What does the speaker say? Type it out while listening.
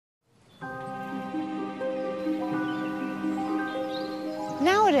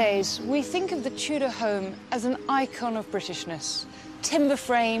Nowadays, we think of the Tudor home as an icon of Britishness.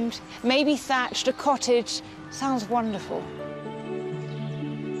 Timber-framed, maybe thatched, a cottage. Sounds wonderful.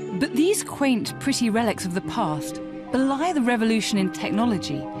 But these quaint, pretty relics of the past belie the revolution in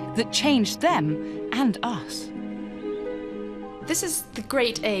technology that changed them and us. This is the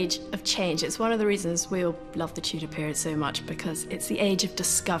great age of change. It's one of the reasons we all love the Tudor period so much, because it's the age of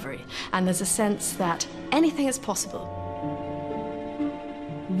discovery, and there's a sense that anything is possible.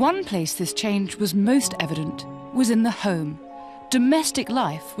 One place this change was most evident was in the home. Domestic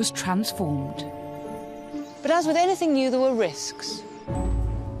life was transformed. But as with anything new, there were risks.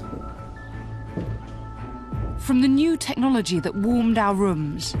 From the new technology that warmed our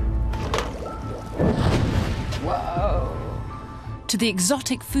rooms, Whoa! to the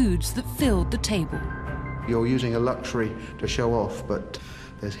exotic foods that filled the table. You're using a luxury to show off, but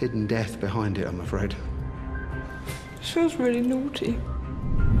there's hidden death behind it, I'm afraid. This feels really naughty.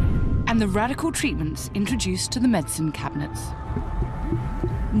 And the radical treatments introduced to the medicine cabinets.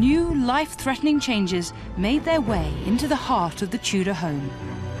 New life-threatening changes made their way into the heart of the Tudor home.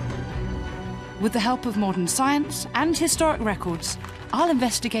 With the help of modern science and historic records, I'll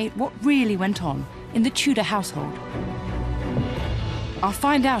investigate what really went on in the Tudor household. I'll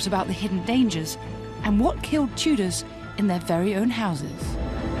find out about the hidden dangers and what killed Tudors in their very own houses.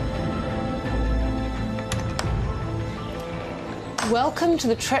 Welcome to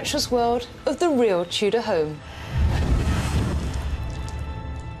the treacherous world of the real Tudor home.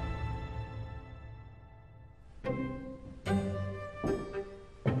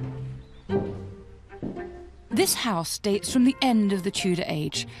 This house dates from the end of the Tudor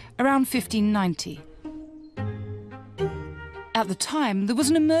age, around 1590. At the time, there was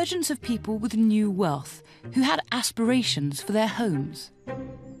an emergence of people with new wealth who had aspirations for their homes.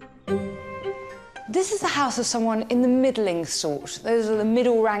 This is the house of someone in the middling sort. Those are the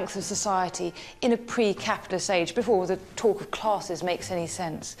middle ranks of society in a pre-capitalist age, before the talk of classes makes any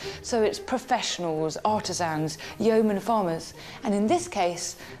sense. So it's professionals, artisans, yeomen farmers, and in this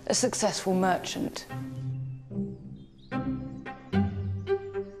case, a successful merchant.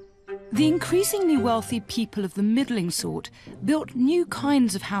 The increasingly wealthy people of the middling sort built new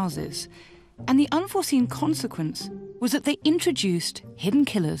kinds of houses, and the unforeseen consequence was that they introduced hidden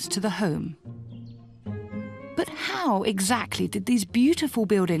killers to the home. But how exactly did these beautiful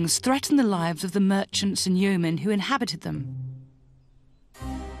buildings threaten the lives of the merchants and yeomen who inhabited them?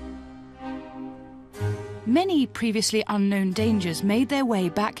 Many previously unknown dangers made their way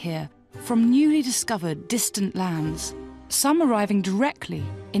back here from newly discovered distant lands, some arriving directly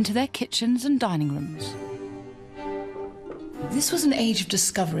into their kitchens and dining rooms. This was an age of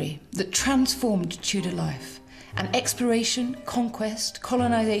discovery that transformed Tudor life, and exploration, conquest,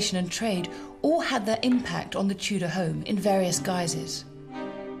 colonisation and trade all had their impact on the Tudor home in various guises.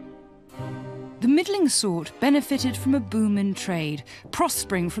 The middling sort benefited from a boom in trade,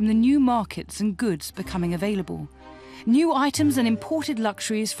 prospering from the new markets and goods becoming available. New items and imported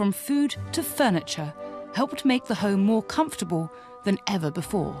luxuries, from food to furniture, helped make the home more comfortable than ever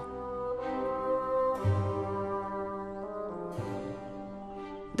before.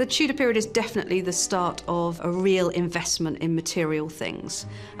 The Tudor period is definitely the start of a real investment in material things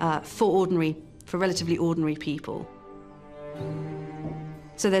for relatively ordinary people.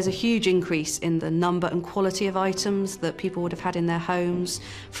 So there's a huge increase in the number and quality of items that people would have had in their homes,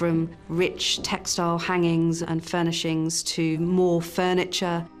 from rich textile hangings and furnishings to more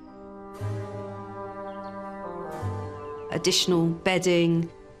furniture, additional bedding,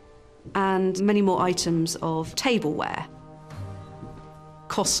 and many more items of tableware.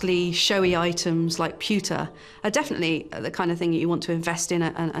 Costly, showy items like pewter are definitely the kind of thing that you want to invest in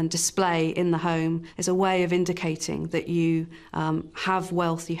and display in the home. It's a way of indicating that you have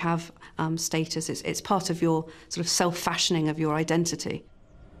wealth, you have status. It's part of your sort of self-fashioning of your identity.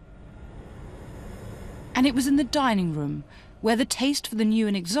 And it was in the dining room where the taste for the new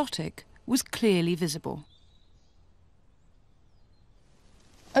and exotic was clearly visible.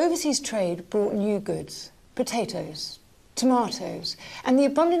 Overseas trade brought new goods, potatoes, tomatoes, and the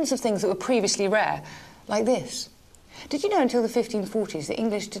abundance of things that were previously rare, like this. Did you know until the 1540s the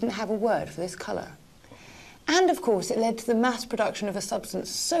English didn't have a word for this colour? And of course it led to the mass production of a substance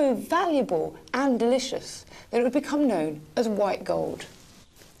so valuable and delicious that it would become known as white gold.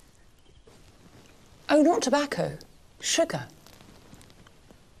 Oh, not tobacco, sugar.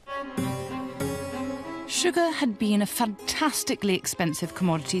 Sugar had been a fantastically expensive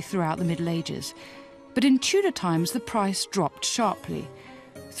commodity throughout the Middle Ages, but in Tudor times the price dropped sharply.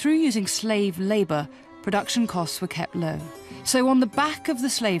 Through using slave labour, production costs were kept low. So on the back of the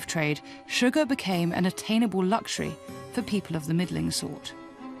slave trade, sugar became an attainable luxury for people of the middling sort.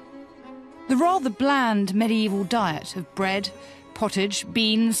 The rather bland medieval diet of bread, pottage,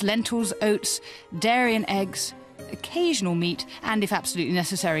 beans, lentils, oats, dairy and eggs, occasional meat and, if absolutely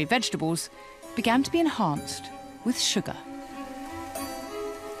necessary, vegetables, began to be enhanced with sugar.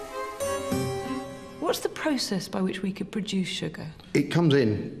 What's the process by which we could produce sugar? It comes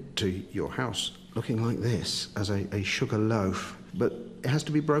in to your house looking like this, as a sugar loaf, but it has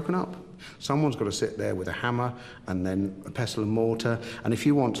to be broken up. Someone's got to sit there with a hammer and then a pestle and mortar, and if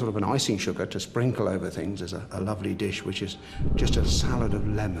you want sort of an icing sugar to sprinkle over things, there's a lovely dish which is just a salad of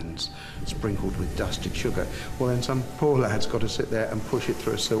lemons sprinkled with dusted sugar. Well, then some poor lad's got to sit there and push it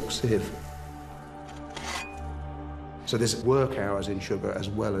through a silk sieve. So there's work hours in sugar as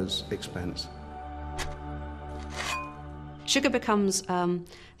well as expense. Sugar becomes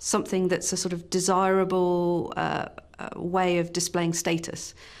something that's a sort of desirable way of displaying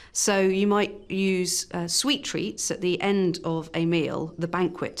status. So you might use sweet treats at the end of a meal, the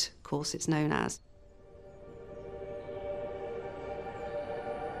banquet, of course it's known as.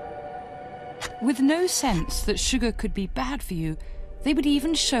 With no sense that sugar could be bad for you, they would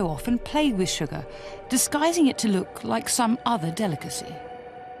even show off and play with sugar, disguising it to look like some other delicacy.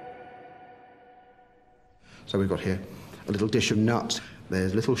 So we've got here a little dish of nuts.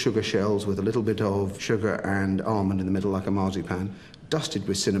 There's little sugar shells with a little bit of sugar and almond in the middle, like a marzipan, dusted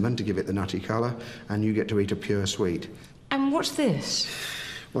with cinnamon to give it the nutty colour, and you get to eat a pure sweet. And what's this?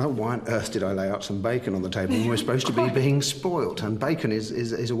 Well, why on earth did I lay out some bacon on the table when we're supposed to be being spoilt? And bacon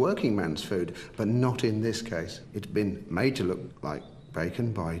is a working man's food, but not in this case. It's been made to look like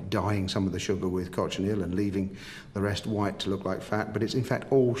bacon by dyeing some of the sugar with cochineal and leaving the rest white to look like fat, but it's in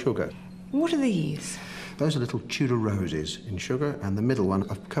fact all sugar. What are these? Those are little Tudor roses in sugar, and the middle one,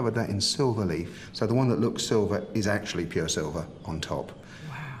 I've covered that in silver leaf. So the one that looks silver is actually pure silver on top.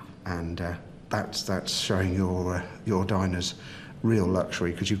 Wow. And that's showing your diner's real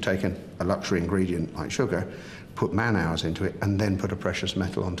luxury, because you've taken a luxury ingredient like sugar, put man-hours into it, and then put a precious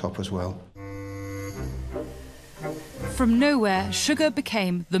metal on top as well. From nowhere, sugar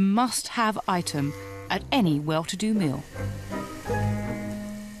became the must-have item at any well-to-do meal.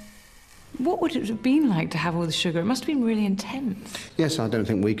 What would it have been like to have all the sugar? It must have been really intense. Yes, I don't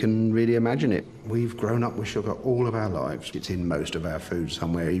think we can really imagine it. We've grown up with sugar all of our lives. It's in most of our food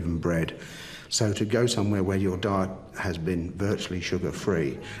somewhere, even bread. So to go somewhere where your diet has been virtually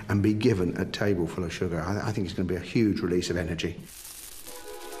sugar-free and be given a table full of sugar, I think it's going to be a huge release of energy.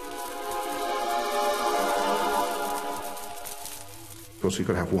 Of course, we've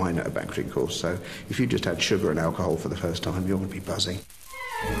got to have wine at a banqueting course, so if you just had sugar and alcohol for the first time, you're going to be buzzing.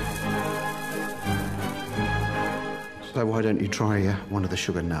 So why don't you try one of the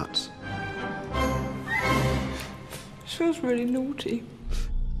sugar nuts? Feels really naughty.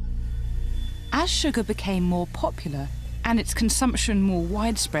 As sugar became more popular and its consumption more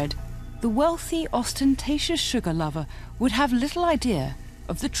widespread, the wealthy, ostentatious sugar lover would have little idea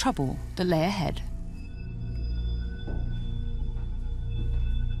of the trouble that lay ahead.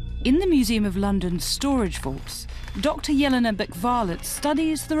 In the Museum of London's storage vaults, Dr. Jelena Beck-Varlet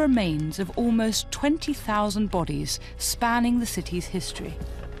studies the remains of almost 20,000 bodies spanning the city's history.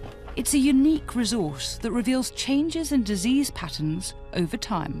 It's a unique resource that reveals changes in disease patterns over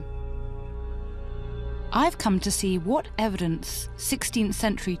time. I've come to see what evidence 16th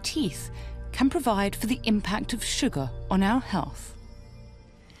century teeth can provide for the impact of sugar on our health.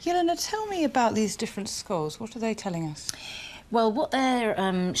 Jelena, tell me about these different skulls. What are they telling us? Well, what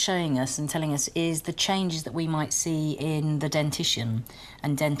they're showing us and telling us is the changes that we might see in the dentition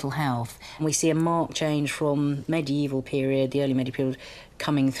and dental health. We see a marked change from medieval period, the early medieval period,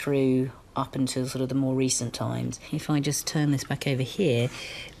 coming through up until sort of the more recent times. If I just turn this back over here,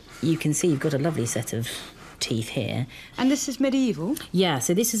 you can see you've got a lovely set of teeth here. And this is medieval? Yeah,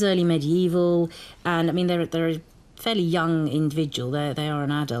 so this is early medieval, and I mean they're a fairly young individual. They are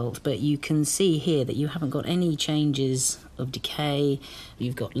an adult, but you can see here that you haven't got any changes of decay.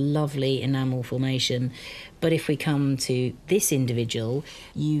 You've got lovely enamel formation. But if we come to this individual,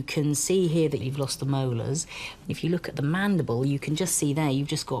 you can see here that you've lost the molars. If you look at the mandible, you can just see there you've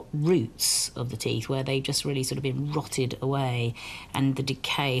just got roots of the teeth where they've just really sort of been rotted away, and the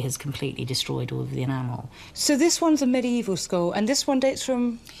decay has completely destroyed all of the enamel. So this one's a medieval skull, and this one dates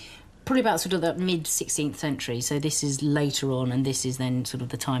from? Probably about sort of the mid-16th century, so this is later on, and this is then sort of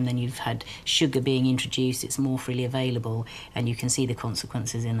the time then you've had sugar being introduced, it's more freely available, and you can see the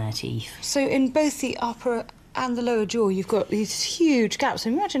consequences in their teeth. So in both the upper and the lower jaw, you've got these huge gaps.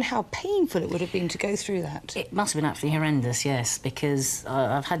 Imagine how painful it would have been to go through that. It must have been absolutely horrendous, yes, because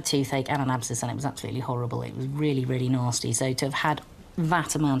I've had toothache and an abscess, and it was absolutely horrible. It was really, really nasty, so to have had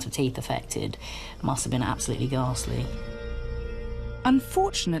that amount of teeth affected must have been absolutely ghastly.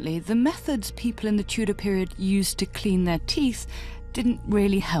 Unfortunately, the methods people in the Tudor period used to clean their teeth didn't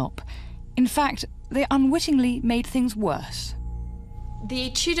really help. In fact, they unwittingly made things worse.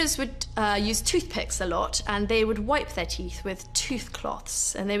 The Tudors would use toothpicks a lot, and they would wipe their teeth with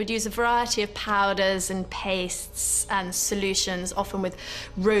toothcloths, and they would use a variety of powders and pastes and solutions, often with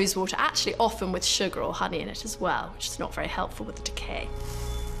rose water, actually often with sugar or honey in it as well, which is not very helpful with the decay.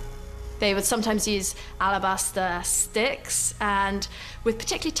 They would sometimes use alabaster sticks, and with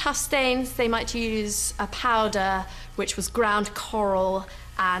particularly tough stains, they might use a powder which was ground coral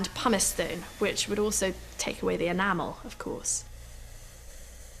and pumice stone, which would also take away the enamel, of course.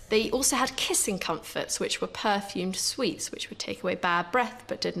 They also had kissing comforts, which were perfumed sweets, which would take away bad breath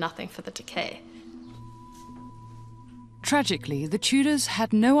but did nothing for the decay. Tragically, the Tudors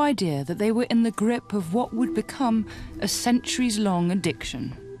had no idea that they were in the grip of what would become a centuries-long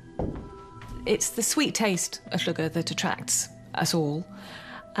addiction. It's the sweet taste of sugar that attracts us all,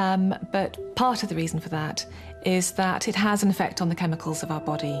 but part of the reason for that is that it has an effect on the chemicals of our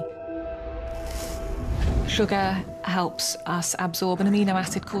body. Sugar helps us absorb an amino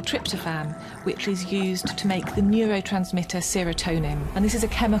acid called tryptophan, which is used to make the neurotransmitter serotonin. And this is a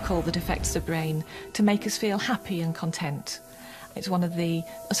chemical that affects the brain to make us feel happy and content. It's one of the,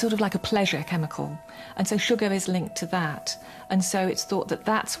 sort of like a pleasure chemical. And so sugar is linked to that. And so it's thought that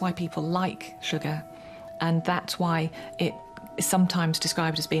that's why people like sugar. And that's why it is sometimes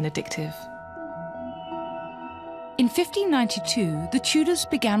described as being addictive. In 1592, the Tudors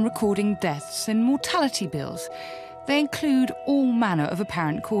began recording deaths in mortality bills. They include all manner of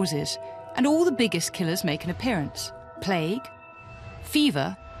apparent causes, and all the biggest killers make an appearance. Plague,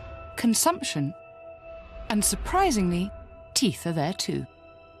 fever, consumption, and surprisingly, teeth are there too.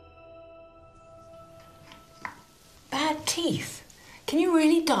 Bad teeth? Can you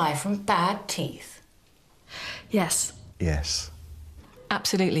really die from bad teeth? Yes. Yes.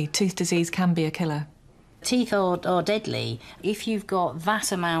 Absolutely, tooth disease can be a killer. Teeth are deadly if you've got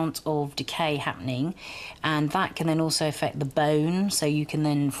that amount of decay happening, and that can then also affect the bone, so you can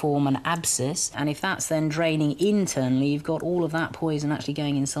then form an abscess, and if that's then draining internally, you've got all of that poison actually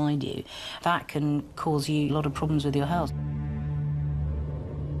going inside you. That can cause you a lot of problems with your health.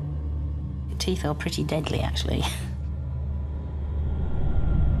 Teeth are pretty deadly, actually.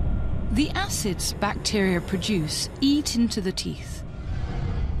 The acids bacteria produce eat into the teeth,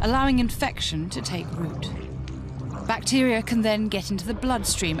 allowing infection to take root. Bacteria can then get into the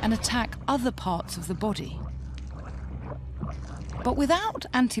bloodstream and attack other parts of the body. But without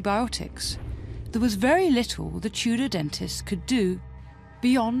antibiotics, there was very little the Tudor dentists could do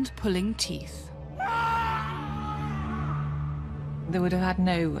beyond pulling teeth. They would have had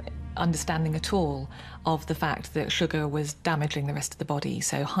no understanding at all of the fact that sugar was damaging the rest of the body.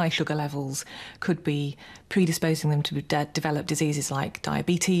 So high sugar levels could be predisposing them to develop diseases like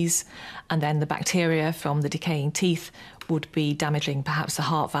diabetes, and then the bacteria from the decaying teeth would be damaging perhaps the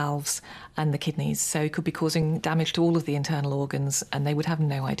heart valves and the kidneys. So it could be causing damage to all of the internal organs, and they would have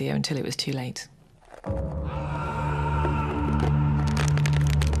no idea until it was too late.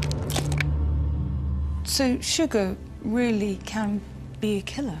 So sugar really can be a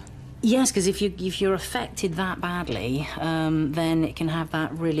killer? Yes, because if you're affected that badly, then it can have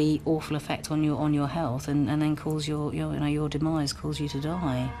that really awful effect on your health, and then cause your demise, cause you to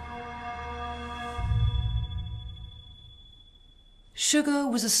die. Sugar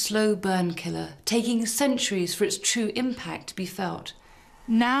was a slow burn killer, taking centuries for its true impact to be felt.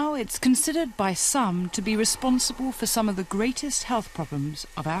 Now it's considered by some to be responsible for some of the greatest health problems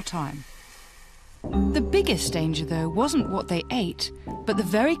of our time. The biggest danger, though, wasn't what they ate, but the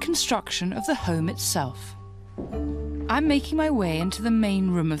very construction of the home itself. I'm making my way into the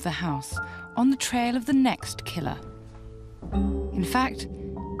main room of the house, on the trail of the next killer. In fact,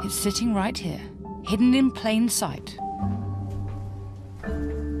 it's sitting right here, hidden in plain sight.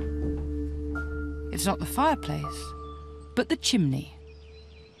 It's not the fireplace, but the chimney.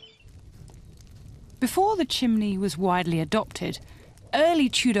 Before the chimney was widely adopted, early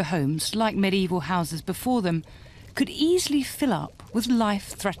Tudor homes, like medieval houses before them, could easily fill up with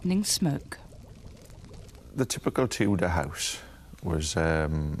life-threatening smoke. The typical Tudor house was a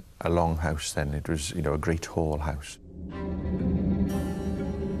long house then. It was, a great hall house.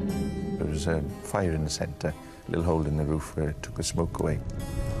 There was a fire in the centre, a little hole in the roof where it took the smoke away.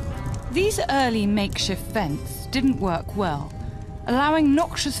 These early makeshift vents didn't work well, allowing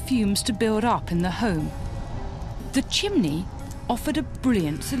noxious fumes to build up in the home. The chimney offered a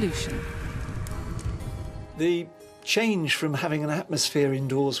brilliant solution. The change from having an atmosphere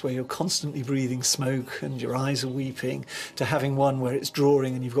indoors where you're constantly breathing smoke and your eyes are weeping to having one where it's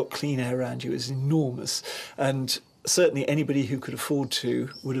drawing and you've got clean air around you is enormous. And Certainly anybody who could afford to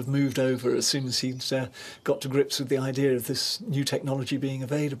would have moved over as soon as he'd got to grips with the idea of this new technology being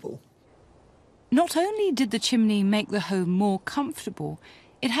available. Not only did the chimney make the home more comfortable,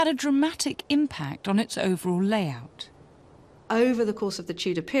 it had a dramatic impact on its overall layout. Over the course of the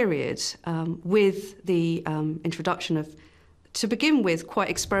Tudor period, with the introduction of, to begin with, quite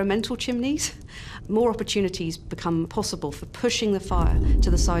experimental chimneys, more opportunities become possible for pushing the fire to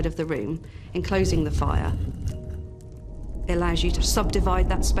the side of the room, enclosing the fire. It allows you to subdivide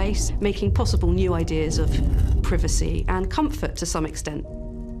that space, making possible new ideas of privacy and comfort to some extent.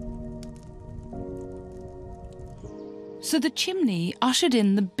 So the chimney ushered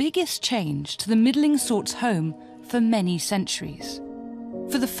in the biggest change to the middling sort's home for many centuries.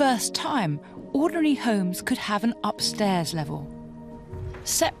 For the first time, ordinary homes could have an upstairs level,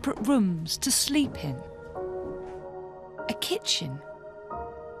 separate rooms to sleep in, a kitchen,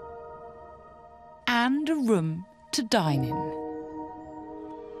 and a room to dine in.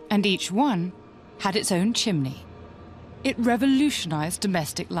 And each one had its own chimney. It revolutionized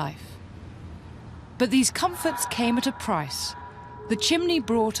domestic life. But these comforts came at a price. The chimney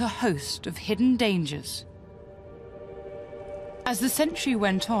brought a host of hidden dangers. As the century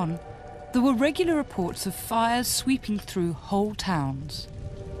went on, there were regular reports of fires sweeping through whole towns.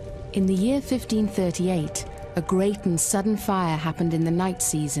 In the year 1538, a great and sudden fire happened in the night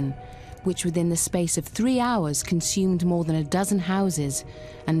season, which within the space of 3 hours consumed more than a dozen houses,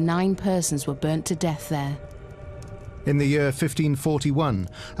 and 9 persons were burnt to death there. In the year 1541,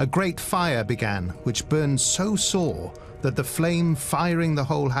 a great fire began, which burned so sore that the flame firing the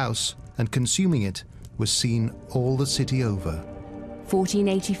whole house and consuming it was seen all the city over.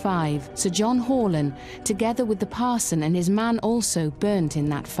 1485, Sir John Horlin, together with the parson and his man, also burnt in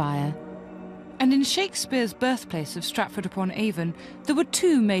that fire. And in Shakespeare's birthplace of Stratford-upon-Avon, there were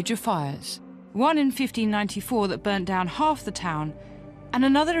 2 major fires. One in 1594 that burnt down half the town, and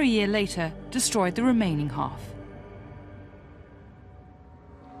another a year later destroyed the remaining half.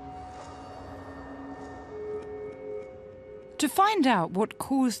 To find out what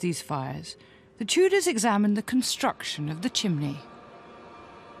caused these fires, the Tudors examined the construction of the chimney.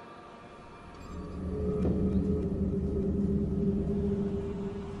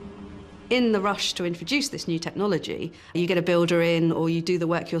 In the rush to introduce this new technology, you get a builder in or you do the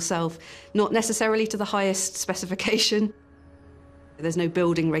work yourself, not necessarily to the highest specification. There's no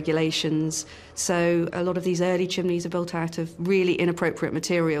building regulations, so a lot of these early chimneys are built out of really inappropriate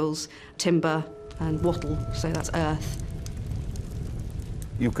materials, timber and wattle, so that's earth.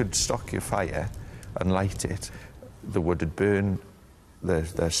 You could stock your fire and light it. The wood would burn,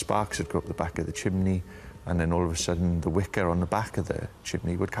 the sparks would go up the back of the chimney, and then all of a sudden the wicker on the back of the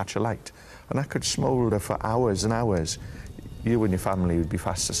chimney would catch a light. And that could smoulder for hours and hours. You and your family would be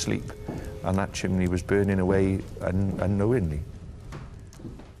fast asleep, and that chimney was burning away unknowingly.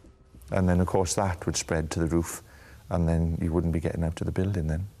 And then, of course, that would spread to the roof, and then you wouldn't be getting out of the building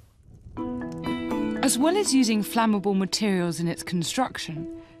then. As well as using flammable materials in its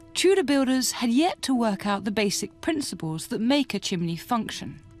construction, Tudor builders had yet to work out the basic principles that make a chimney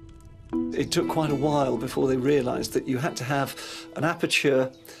function. It took quite a while before they realised that you had to have an aperture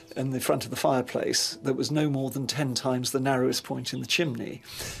in the front of the fireplace that was no more than 10 times the narrowest point in the chimney.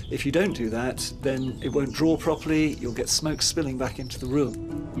 If you don't do that, then it won't draw properly, you'll get smoke spilling back into the room.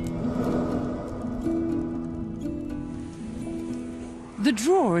 The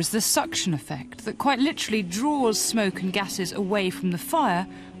draw is the suction effect that quite literally draws smoke and gases away from the fire,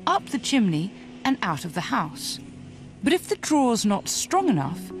 up the chimney and out of the house. But if the draw's not strong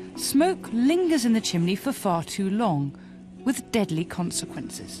enough, smoke lingers in the chimney for far too long, with deadly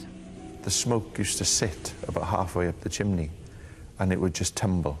consequences. The smoke used to sit about halfway up the chimney, and it would just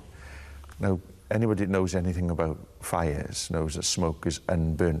tumble. Now, anybody that knows anything about fires knows that smoke is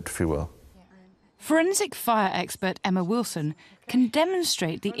unburnt fuel. Forensic fire expert Emma Wilson can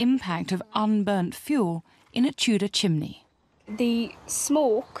demonstrate the impact of unburnt fuel in a Tudor chimney. The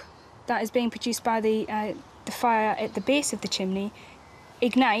smoke that is being produced by the fire at the base of the chimney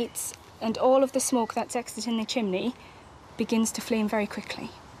ignites, and all of the smoke that's exiting the chimney begins to flame very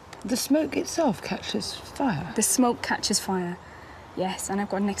quickly. The smoke itself catches fire? The smoke catches fire, yes, and I've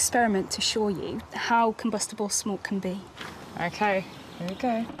got an experiment to show you how combustible smoke can be. OK, here we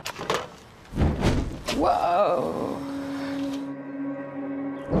go. Whoa!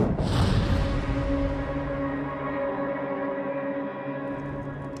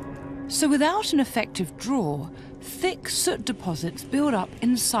 So without an effective draw, thick soot deposits build up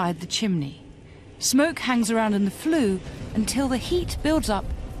inside the chimney. Smoke hangs around in the flue until the heat builds up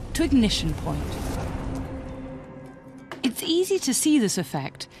to ignition point. It's easy to see this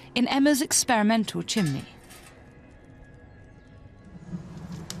effect in Emma's experimental chimney.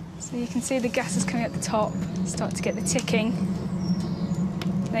 So you can see the gases coming at the top, start to get the ticking.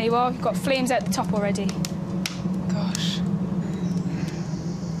 There you are, you've got flames at the top already. Gosh.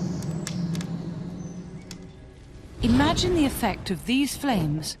 Imagine the effect of these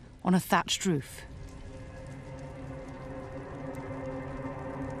flames on a thatched roof.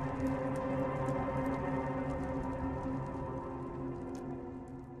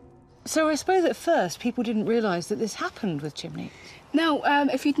 So I suppose at first people didn't realise that this happened with chimneys. Now,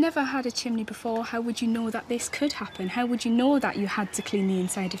 if you'd never had a chimney before, how would you know that this could happen? How would you know that you had to clean the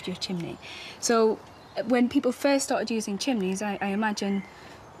inside of your chimney? So when people first started using chimneys, I imagine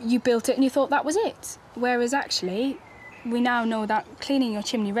you built it and you thought that was it. Whereas actually, we now know that cleaning your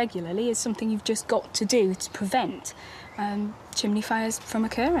chimney regularly is something you've just got to do to prevent chimney fires from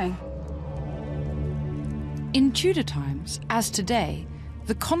occurring. In Tudor times, as today,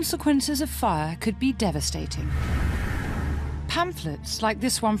 the consequences of fire could be devastating. Pamphlets like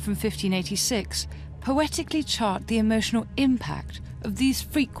this one from 1586 poetically chart the emotional impact of these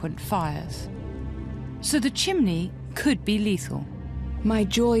frequent fires. So the chimney could be lethal. My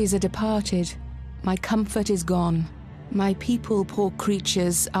joys are departed, my comfort is gone. My people, poor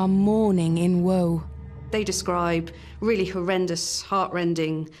creatures, are mourning in woe. They describe really horrendous,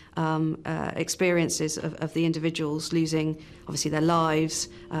 heartrending experiences of the individuals losing, obviously, their lives,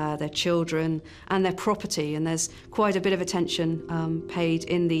 their children, and their property. And there's quite a bit of attention paid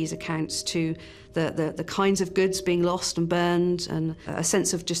in these accounts to the kinds of goods being lost and burned, and a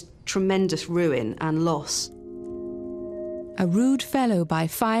sense of just tremendous ruin and loss. A rude fellow, by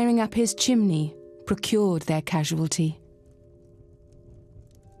firing up his chimney, procured their casualty.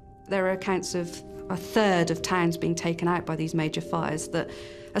 There are accounts of a third of towns being taken out by these major fires that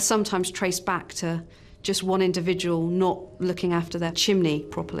are sometimes traced back to just one individual not looking after their chimney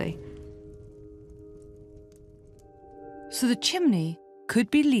properly. So the chimney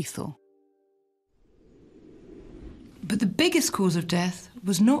could be lethal. But the biggest cause of death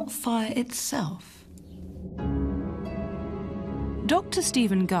was not fire itself. Dr.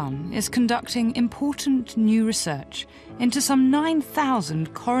 Stephen Gunn is conducting important new research into some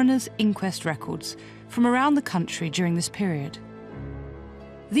 9,000 coroner's inquest records from around the country during this period.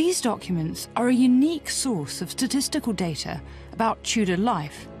 These documents are a unique source of statistical data about Tudor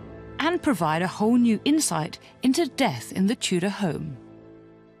life and provide a whole new insight into death in the Tudor home.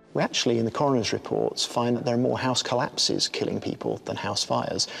 We actually, in the coroner's reports, find that there are more house collapses killing people than house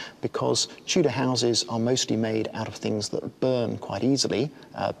fires, because Tudor houses are mostly made out of things that burn quite easily.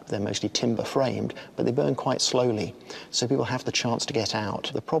 They're mostly timber framed, but they burn quite slowly, so people have the chance to get out.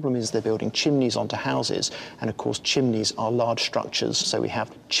 The problem is they're building chimneys onto houses, and of course chimneys are large structures, so we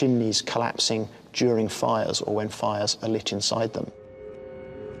have chimneys collapsing during fires or when fires are lit inside them.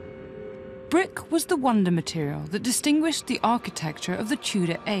 Brick was the wonder material that distinguished the architecture of the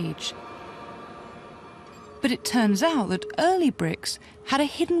Tudor age. But it turns out that early bricks had a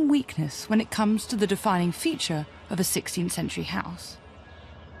hidden weakness when it comes to the defining feature of a 16th century house.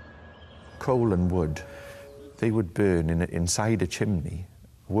 Coal and wood, they would burn inside a chimney,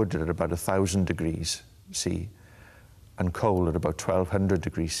 wood at about 1,000 degrees C, and coal at about 1,200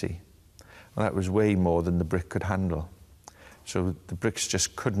 degrees C. And that was way more than the brick could handle. So the bricks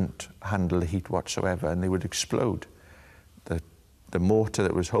just couldn't handle the heat whatsoever, and they would explode. The mortar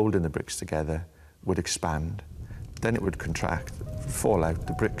that was holding the bricks together would expand, then it would contract, fall out,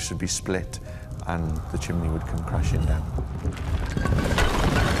 the bricks would be split, and the chimney would come crashing down.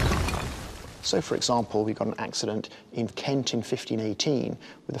 So, for example, we got an accident in Kent in 1518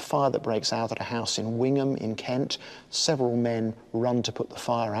 with a fire that breaks out at a house in Wingham in Kent. Several men run to put the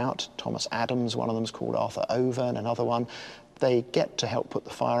fire out. Thomas Adams, one of them is called Arthur Overn, another one. They get to help put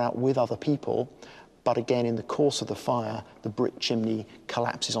the fire out with other people, but again, in the course of the fire, the brick chimney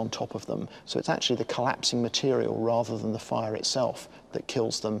collapses on top of them. So it's actually the collapsing material rather than the fire itself that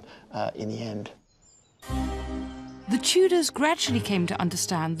kills them in the end. The Tudors gradually came to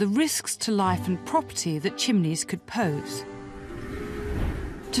understand the risks to life and property that chimneys could pose.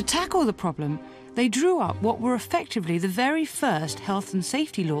 To tackle the problem, they drew up what were effectively the very first health and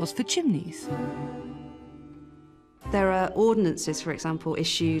safety laws for chimneys. There are ordinances, for example,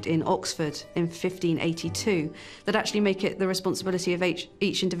 issued in Oxford in 1582 that actually make it the responsibility of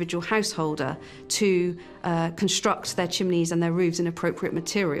each individual householder to construct their chimneys and their roofs in appropriate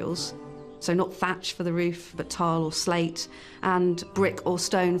materials. So not thatch for the roof, but tile or slate, and brick or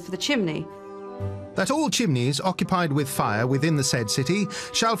stone for the chimney. That all chimneys occupied with fire within the said city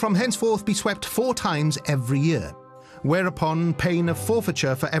shall from henceforth be swept 4 times every year, whereupon pain of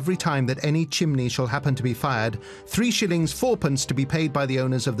forfeiture for every time that any chimney shall happen to be fired, 3 shillings 4 to be paid by the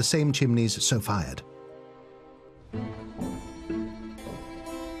owners of the same chimneys so fired.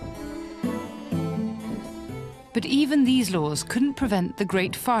 But even these laws couldn't prevent the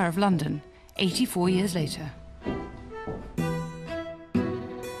Great Fire of London, 84 years later.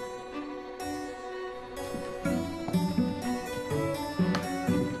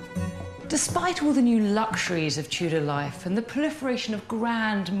 Despite all the new luxuries of Tudor life and the proliferation of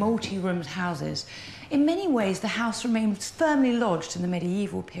grand, multi-roomed houses, in many ways the house remained firmly lodged in the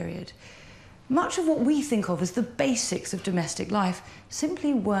medieval period. Much of what we think of as the basics of domestic life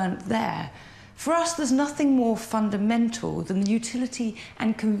simply weren't there. For us, there's nothing more fundamental than the utility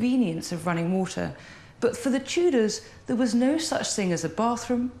and convenience of running water. But for the Tudors, there was no such thing as a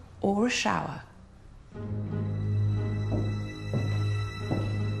bathroom or a shower.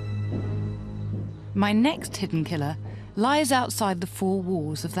 My next hidden killer lies outside the four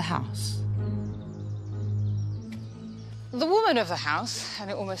walls of the house. The woman of the house, and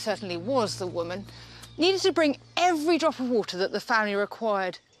it almost certainly was the woman, needed to bring every drop of water that the family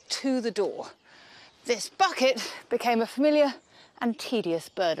required to the door. This bucket became a familiar and tedious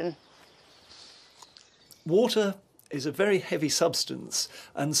burden. Water is a very heavy substance,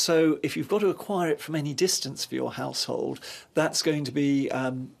 and so if you've got to acquire it from any distance for your household, that's going to be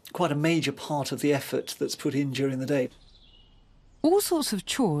quite a major part of the effort that's put in during the day. All sorts of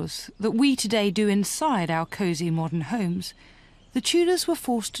chores that we today do inside our cosy modern homes, the Tudors were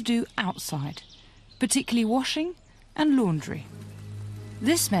forced to do outside, particularly washing and laundry.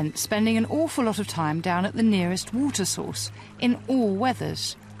 This meant spending an awful lot of time down at the nearest water source in all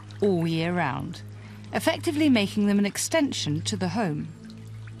weathers, all year round, effectively making them an extension to the home.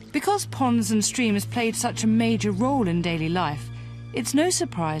 Because ponds and streams played such a major role in daily life, it's no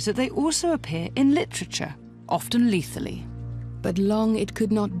surprise that they also appear in literature, often lethally. But long it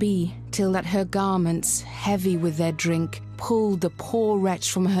could not be, till that her garments, heavy with their drink, pulled the poor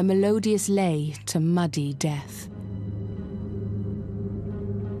wretch from her melodious lay to muddy death.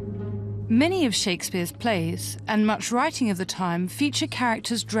 Many of Shakespeare's plays, and much writing of the time, feature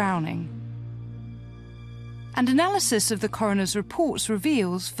characters drowning. And analysis of the coroner's reports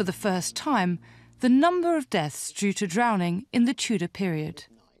reveals, for the first time, the number of deaths due to drowning in the Tudor period.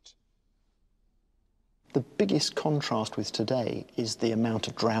 The biggest contrast with today is the amount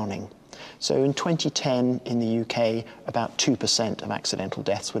of drowning. So in 2010 in the UK, about 2% of accidental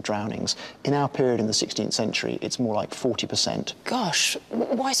deaths were drownings. In our period in the 16th century, it's more like 40%. Gosh,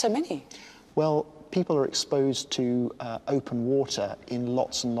 why so many? Well, people are exposed to open water in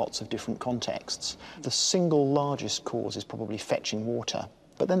lots and lots of different contexts. The single largest cause is probably fetching water.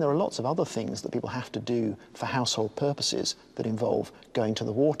 But then there are lots of other things that people have to do for household purposes that involve going to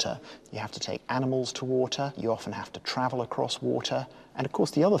the water. You have to take animals to water, you often have to travel across water, and of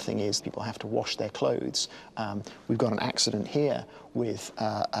course the other thing is people have to wash their clothes. We've got an accident here with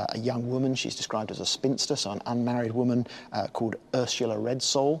a young woman, she's described as a spinster, so an unmarried woman called Ursula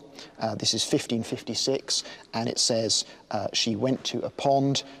Redsole. This is 1556, and it says she went to a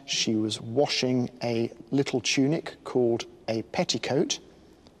pond, she was washing a little tunic called a petticoat,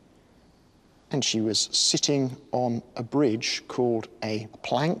 and she was sitting on a bridge called a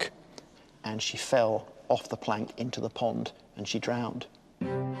plank, and she fell off the plank into the pond and she drowned.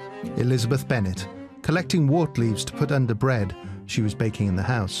 Elizabeth Bennet, collecting wart leaves to put under bread she was baking in the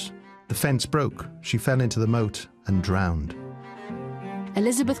house. The fence broke, she fell into the moat and drowned.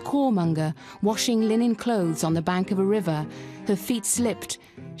 Elizabeth Cormonger, washing linen clothes on the bank of a river, her feet slipped,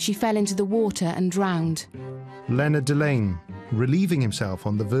 she fell into the water and drowned. Leonard Delane, relieving himself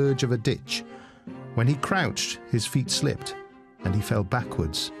on the verge of a ditch. When he crouched, his feet slipped and he fell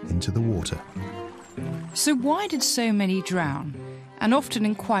backwards into the water. So why did so many drown, and often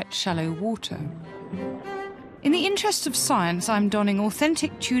in quite shallow water? In the interests of science, I'm donning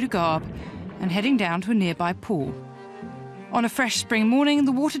authentic Tudor garb and heading down to a nearby pool. On a fresh spring morning,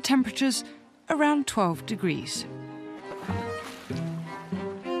 the water temperature's around 12 degrees.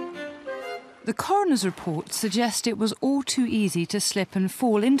 The coroner's report suggests it was all too easy to slip and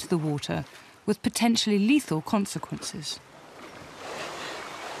fall into the water, with potentially lethal consequences.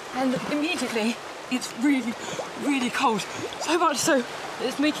 And immediately, it's really, really cold. So much so,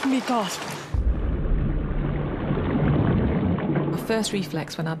 it's making me gasp. Our first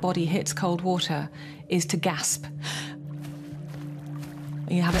reflex when our body hits cold water is to gasp.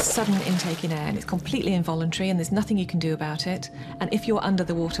 You have a sudden intake in air, and it's completely involuntary, and there's nothing you can do about it. And if you're under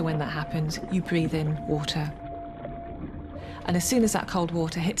the water when that happens, you breathe in water. And as soon as that cold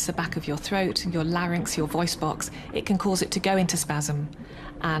water hits the back of your throat, your larynx, your voice box, it can cause it to go into spasm,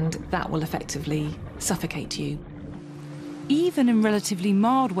 and that will effectively suffocate you. Even in relatively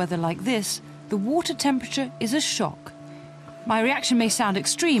mild weather like this, the water temperature is a shock. My reaction may sound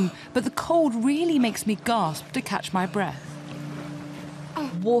extreme, but the cold really makes me gasp to catch my breath.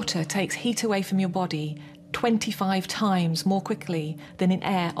 Water takes heat away from your body 25 times more quickly than in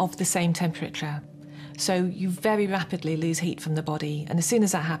air of the same temperature. So you very rapidly lose heat from the body, and as soon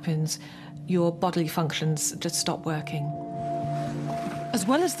as that happens, your bodily functions just stop working. As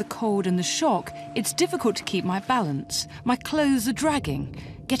well as the cold and the shock, it's difficult to keep my balance. My clothes are dragging,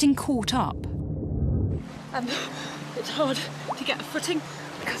 getting caught up. And it's hard to get a footing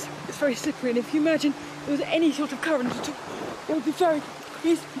because it's very slippery, and if you imagine there was any sort of current at all, it would be very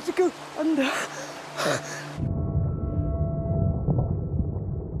easy to go under.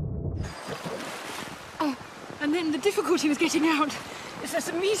 Oh, and then the difficulty with getting out is that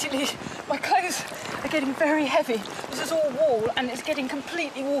immediately my clothes are getting very heavy. This is all wool and it's getting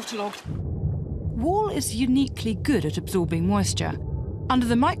completely waterlogged. Wool is uniquely good at absorbing moisture. Under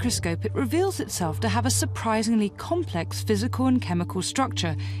the microscope, it reveals itself to have a surprisingly complex physical and chemical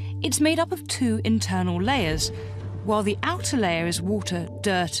structure. It's made up of 2 internal layers. While the outer layer is water,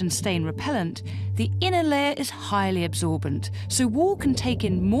 dirt and stain repellent, the inner layer is highly absorbent, so wool can take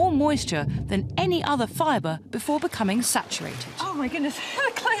in more moisture than any other fibre before becoming saturated. Oh my goodness,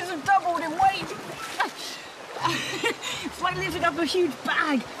 the clothes have doubled in weight. It's like lifting up a huge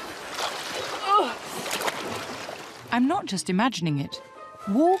bag. Oh. I'm not just imagining it.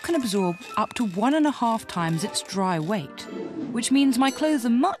 Wool can absorb up to 1.5 times its dry weight, which means my clothes are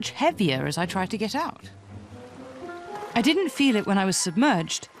much heavier as I try to get out. I didn't feel it when I was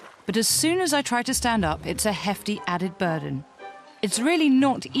submerged, but as soon as I try to stand up, it's a hefty added burden. It's really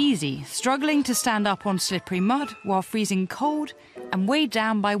not easy, struggling to stand up on slippery mud while freezing cold and weighed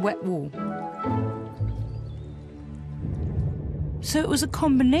down by wet wool. So it was a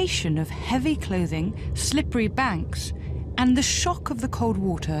combination of heavy clothing, slippery banks, and the shock of the cold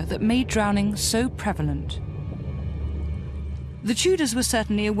water that made drowning so prevalent. The Tudors were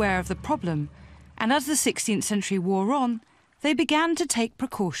certainly aware of the problem, and as the 16th century wore on, they began to take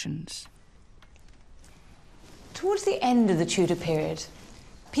precautions. Towards the end of the Tudor period,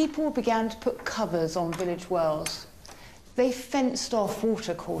 people began to put covers on village wells. They fenced off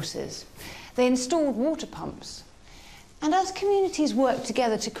water courses. They installed water pumps. And as communities worked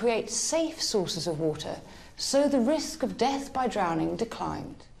together to create safe sources of water, so the risk of death by drowning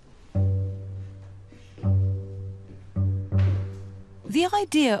declined. The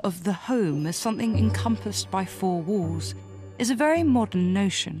idea of the home as something encompassed by 4 walls is a very modern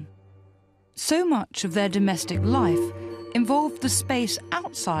notion. So much of their domestic life involved the space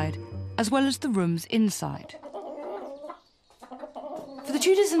outside as well as the rooms inside. For the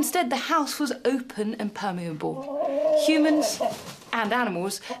Tudors, instead, the house was open and permeable. Humans and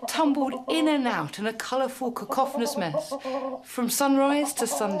animals tumbled in and out in a colourful, cacophonous mess, from sunrise to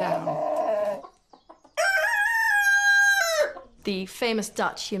sundown. The famous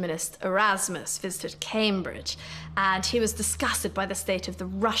Dutch humanist Erasmus visited Cambridge, and he was disgusted by the state of the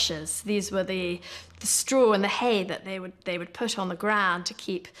rushes. These were the straw and the hay that they would put on the ground to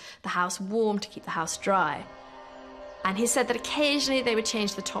keep the house warm, to keep the house dry. And he said that occasionally they would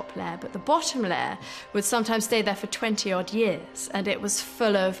change the top layer, but the bottom layer would sometimes stay there for 20-odd years, and it was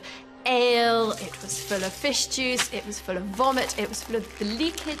full of ale, it was full of fish juice, it was full of vomit, it was full of the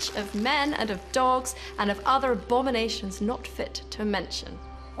leakage of men and of dogs and of other abominations not fit to mention.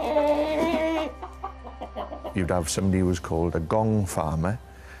 You'd have somebody who was called a gong farmer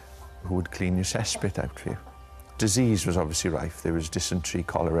who would clean your cesspit out for you. Disease was obviously rife. There was dysentery,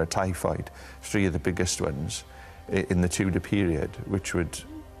 cholera, typhoid, 3 of the biggest ones in the Tudor period, which would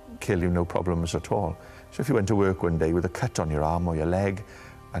kill you no problems at all. So if you went to work one day with a cut on your arm or your leg,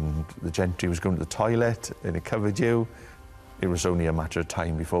 and the gentry was going to the toilet and it covered you, it was only a matter of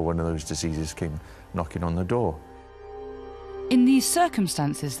time before one of those diseases came knocking on the door. In these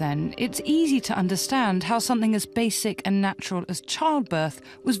circumstances, then, it's easy to understand how something as basic and natural as childbirth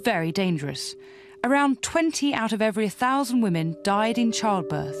was very dangerous. Around 20 out of every 1,000 women died in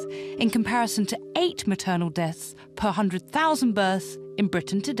childbirth, in comparison to 8 maternal deaths per 100,000 births in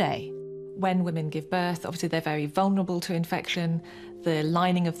Britain today. When women give birth, obviously they're very vulnerable to infection. The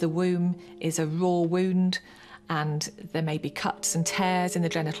lining of the womb is a raw wound, and there may be cuts and tears in the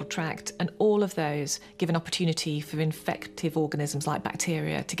genital tract, and all of those give an opportunity for infective organisms like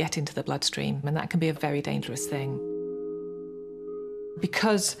bacteria to get into the bloodstream, and that can be a very dangerous thing.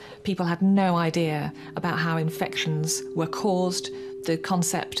 Because people had no idea about how infections were caused, the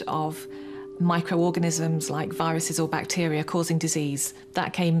concept of microorganisms like viruses or bacteria causing disease,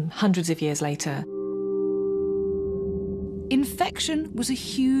 that came hundreds of years later. Infection was a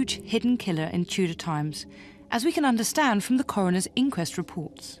huge hidden killer in Tudor times, as we can understand from the coroner's inquest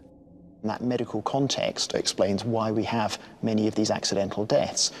reports. That medical context explains why we have many of these accidental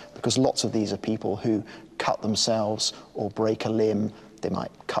deaths, because lots of these are people who cut themselves or break a limb They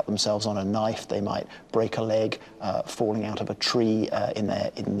might cut themselves on a knife, they might break a leg falling out of a tree in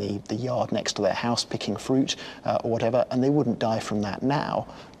the yard next to their house picking fruit or whatever, and they wouldn't die from that now,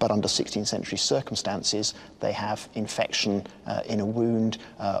 but under 16th century circumstances they have infection in a wound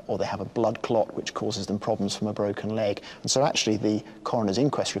or they have a blood clot which causes them problems from a broken leg. And so actually the coroner's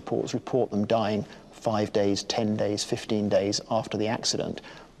inquest reports report them dying 5 days, 10 days, 15 days after the accident,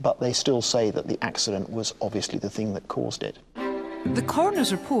 but they still say that the accident was obviously the thing that caused it. The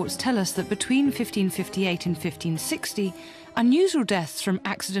coroner's reports tell us that between 1558 and 1560, unusual deaths from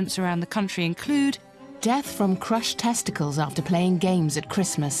accidents around the country include death from crushed testicles after playing games at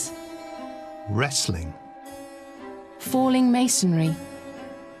Christmas, Wrestling. falling masonry,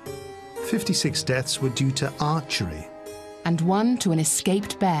 56 deaths were due to archery. and one to an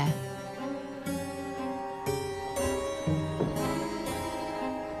escaped bear.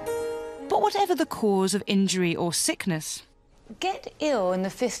 But whatever the cause of injury or sickness, Get ill in the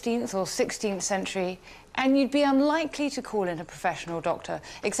 15th or 16th century and you'd be unlikely to call in a professional doctor,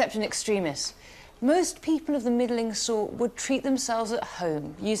 except in extremis. Most people of the middling sort would treat themselves at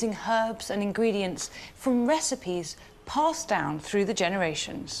home using herbs and ingredients from recipes passed down through the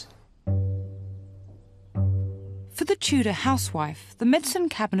generations. for the Tudor housewife, the medicine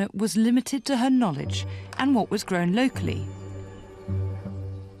cabinet was limited to her knowledge and what was grown locally.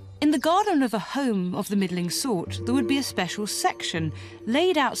 In the garden of a home of the middling sort, there would be a special section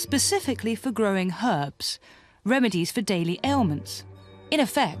laid out specifically for growing herbs, remedies for daily ailments. In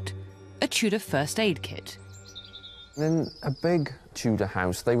effect, a Tudor first aid kit. In a big Tudor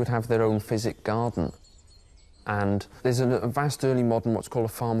house, they would have their own physic garden. And there's a vast early modern what's called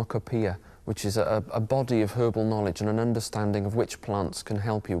a pharmacopoeia, which is a body of herbal knowledge and an understanding of which plants can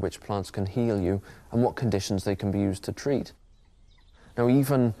help you, which plants can heal you, and what conditions they can be used to treat. Now,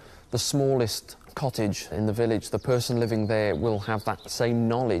 even the smallest cottage in the village, the person living there will have that same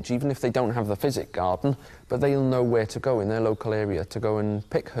knowledge, even if they don't have the physic garden, but they'll know where to go in their local area to go and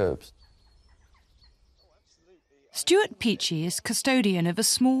pick herbs. Stuart Peachy is custodian of a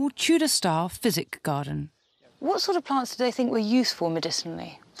small Tudor-style physic garden. What sort of plants did they think were useful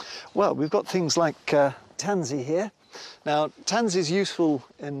medicinally? Well, we've got things like tansy here. Now, tansy is useful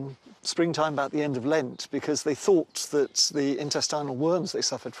in springtime about the end of Lent because they thought that the intestinal worms they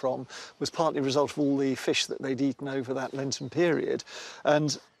suffered from was partly a result of all the fish that they'd eaten over that Lenten period.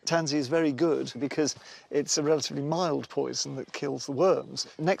 And tansy is very good because it's a relatively mild poison that kills the worms.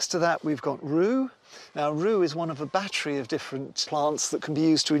 Next to that, we've got rue. Now, rue is one of a battery of different plants that can be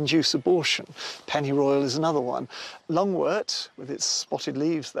used to induce abortion. Pennyroyal is another one. Lungwort, with its spotted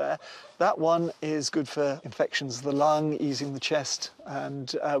leaves there, that one is good for infections of the lung, easing the chest,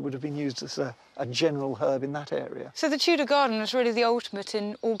 and would have been used as a general herb in that area. So the Tudor garden was really the ultimate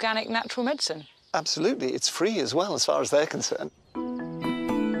in organic natural medicine? Absolutely. It's free as well, as far as they're concerned.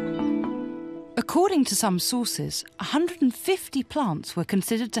 According to some sources, 150 plants were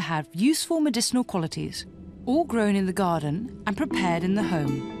considered to have useful medicinal qualities, all grown in the garden and prepared in the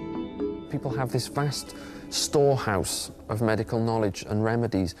home. People have this vast storehouse of medical knowledge and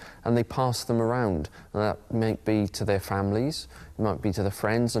remedies, and they pass them around. And that might be to their families, it might be to their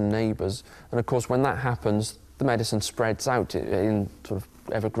friends and neighbours. And of course, when that happens, the medicine spreads out in sort of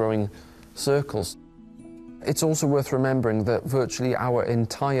ever-growing circles. It's also worth remembering that virtually our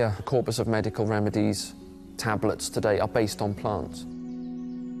entire corpus of medical remedies, tablets today, are based on plants.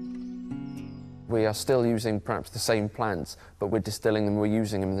 We are still using perhaps the same plants, but we're distilling them, we're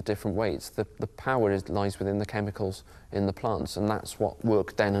using them in a different ways. The power lies within the chemicals in the plants, and that's what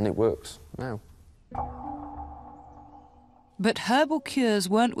worked then and it works now. But herbal cures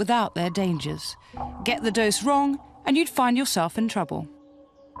weren't without their dangers. Get the dose wrong and you'd find yourself in trouble.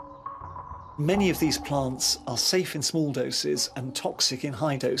 Many of these plants are safe in small doses and toxic in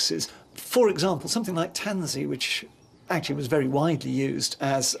high doses. For example, something like tansy, which actually was very widely used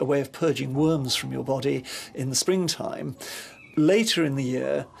as a way of purging worms from your body in the springtime. Later in the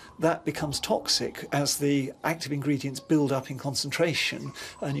year, that becomes toxic as the active ingredients build up in concentration,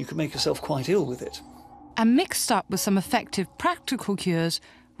 and you can make yourself quite ill with it. And mixed up with some effective practical cures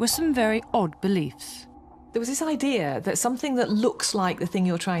were some very odd beliefs. There was this idea that something that looks like the thing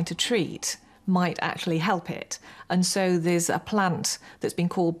you're trying to treat might actually help it. And so there's a plant that's been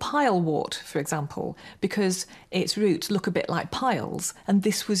called pilewort, for example, because its roots look a bit like piles, and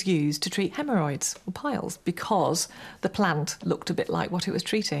this was used to treat hemorrhoids or piles because the plant looked a bit like what it was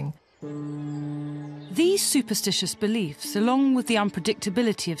treating. These superstitious beliefs, along with the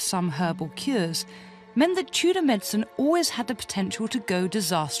unpredictability of some herbal cures, meant that Tudor medicine always had the potential to go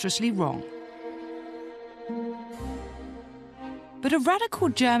disastrously wrong. But a radical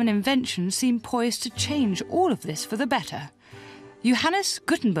German invention seemed poised to change all of this for the better. Johannes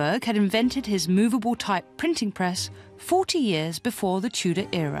Gutenberg had invented his movable type printing press 40 years before the Tudor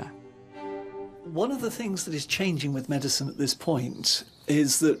era. One of the things that is changing with medicine at this point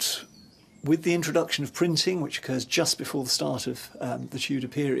is that with the introduction of printing, which occurs just before the start of the Tudor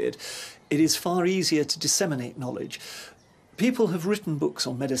period, it is far easier to disseminate knowledge. People have written books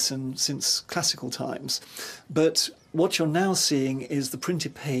on medicine since classical times, but what you're now seeing is the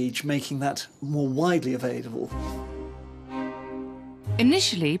printed page making that more widely available.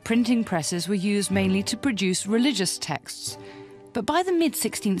 Initially, printing presses were used mainly to produce religious texts, but by the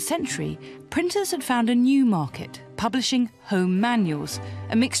mid-16th century, printers had found a new market, publishing home manuals,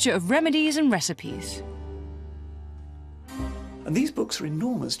 a mixture of remedies and recipes. And these books are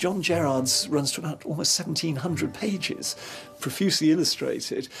enormous. John Gerard's runs to about almost 1,700 pages, profusely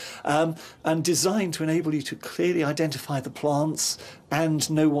illustrated, and designed to enable you to clearly identify the plants and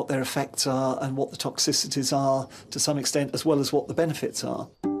know what their effects are and what the toxicities are to some extent, as well as what the benefits are.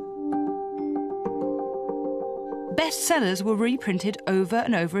 Bestsellers were reprinted over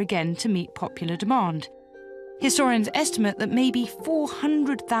and over again to meet popular demand. Historians estimate that maybe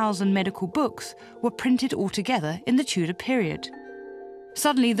 400,000 medical books were printed altogether in the Tudor period.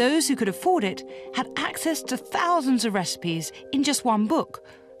 Suddenly, those who could afford it had access to thousands of recipes in just one book,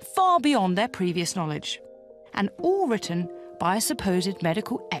 far beyond their previous knowledge, and all written by a supposed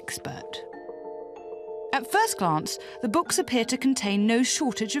medical expert. At first glance, the books appear to contain no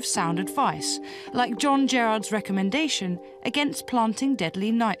shortage of sound advice, like John Gerard's recommendation against planting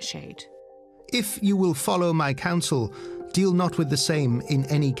deadly nightshade. If you will follow my counsel, deal not with the same in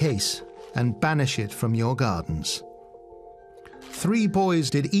any case, and banish it from your gardens. 3 boys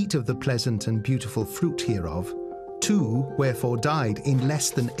did eat of the pleasant and beautiful fruit hereof, 2 wherefore died in less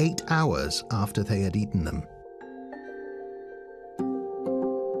than 8 hours after they had eaten them.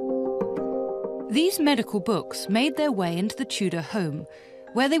 These medical books made their way into the Tudor home,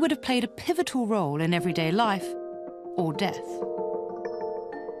 where they would have played a pivotal role in everyday life or death.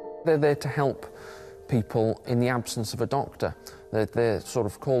 They're there to help people in the absence of a doctor. They're sort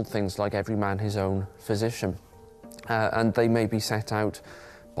of called things like every man his own physician. And they may be set out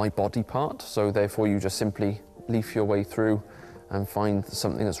by body part, so therefore you just simply leaf your way through and find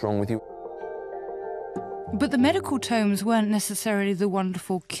something that's wrong with you. But the medical tomes weren't necessarily the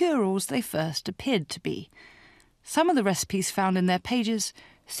wonderful cure-alls they first appeared to be. Some of the recipes found in their pages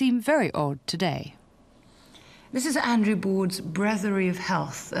seem very odd today. This is Andrew Baude's Breviary of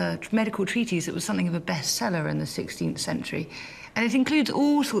Health, a medical treatise that was something of a bestseller in the 16th century. And it includes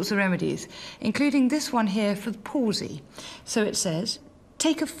all sorts of remedies, including this one here for the palsy. So it says,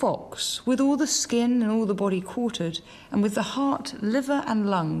 take a fox with all the skin and all the body quartered, and with the heart, liver and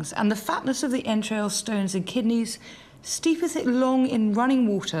lungs, and the fatness of the entrails, stones and kidneys, steepeth it long in running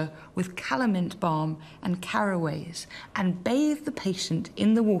water with calamint balm and caraways, and bathe the patient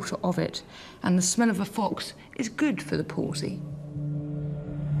in the water of it, and the smell of a fox is good for the palsy.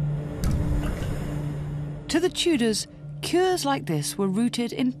 To the Tudors, cures like this were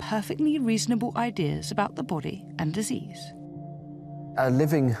rooted in perfectly reasonable ideas about the body and disease. A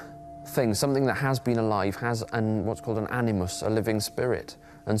living thing, something that has been alive, has what's called an animus, a living spirit.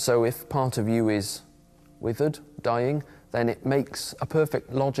 And so if part of you is withered, dying, then it makes a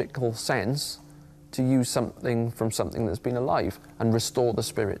perfect logical sense to use something from something that's been alive and restore the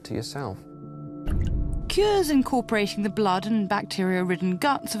spirit to yourself. Cures incorporating the blood and bacteria-ridden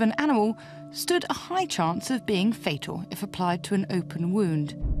guts of an animal stood a high chance of being fatal if applied to an open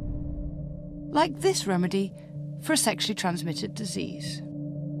wound. Like this remedy for a sexually transmitted disease.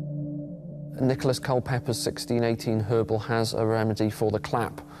 Nicholas Culpeper's 1618 herbal has a remedy for the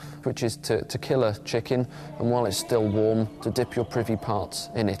clap, which is to kill a chicken, and while it's still warm, to dip your privy parts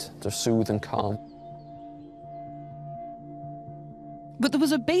in it to soothe and calm. But there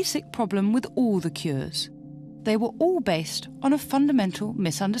was a basic problem with all the cures. They were all based on a fundamental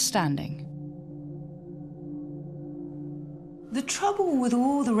misunderstanding. The trouble with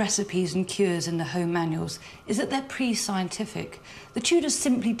all the recipes and cures in the home manuals is that they're pre-scientific. The Tudors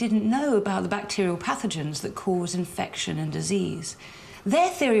simply didn't know about the bacterial pathogens that cause infection and disease. Their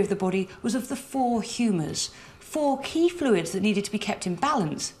theory of the body was of the 4 humours, 4 key fluids that needed to be kept in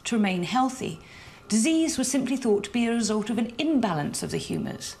balance to remain healthy. Disease was simply thought to be a result of an imbalance of the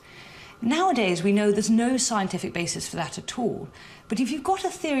humours. Nowadays, we know there's no scientific basis for that at all. But if you've got a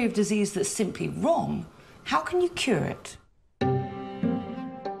theory of disease that's simply wrong, how can you cure it?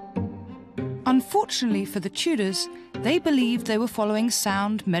 Unfortunately for the Tudors, they believed they were following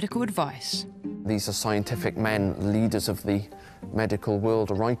sound medical advice. These are scientific men, leaders of the medical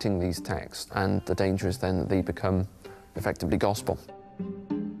world, are writing these texts, and the danger is then that they become effectively gospel.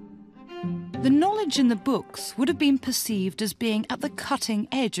 The knowledge in the books would have been perceived as being at the cutting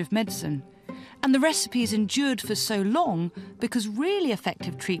edge of medicine, and the recipes endured for so long because really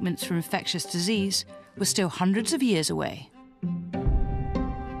effective treatments for infectious disease were still hundreds of years away.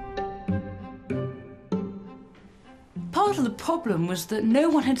 Part of the problem was that no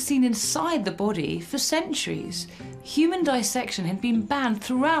one had seen inside the body for centuries. Human dissection had been banned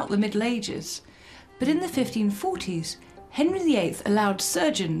throughout the Middle Ages, but in the 1540s, Henry VIII allowed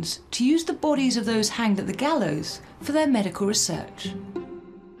surgeons to use the bodies of those hanged at the gallows for their medical research.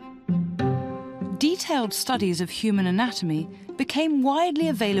 Detailed studies of human anatomy became widely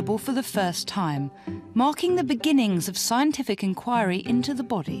available for the first time, marking the beginnings of scientific inquiry into the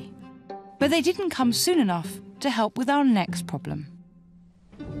body. But they didn't come soon enough to help with our next problem.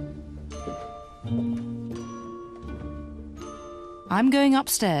 I'm going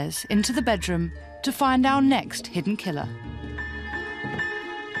upstairs into the bedroom to find our next hidden killer.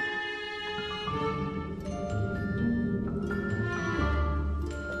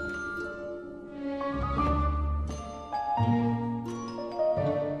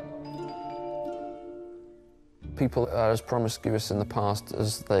 People are as promiscuous in the past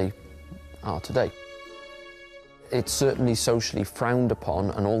as they are today. It's certainly socially frowned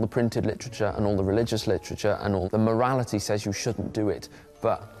upon, and all the printed literature and all the religious literature and all the morality says you shouldn't do it,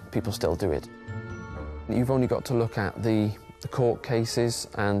 but people still do it. You've only got to look at the court cases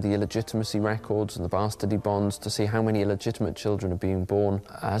and the illegitimacy records and the bastardy bonds to see how many illegitimate children are being born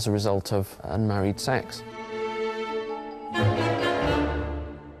as a result of unmarried sex.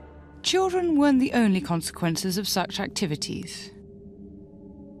 Children weren't the only consequences of such activities.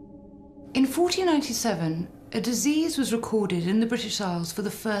 In 1497, a disease was recorded in the British Isles for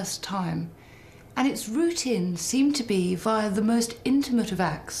the first time, and its route in seemed to be via the most intimate of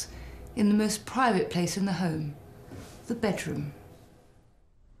acts in the most private place in the home, the bedroom.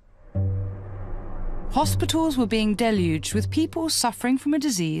 Hospitals were being deluged with people suffering from a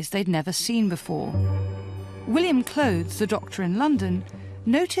disease they'd never seen before. William Clothes, the doctor in London,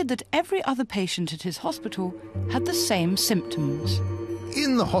 noted that every other patient at his hospital had the same symptoms.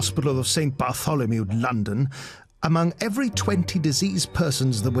 In the Hospital of St. Bartholomew, London, among every 20 diseased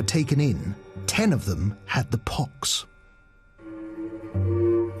persons that were taken in, 10 of them had the pox.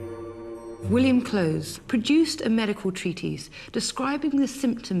 William Clothes produced a medical treatise describing the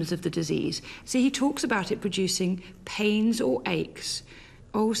symptoms of the disease. So he talks about it producing pains or aches,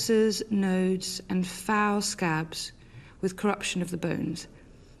 ulcers, nodes, and foul scabs with corruption of the bones.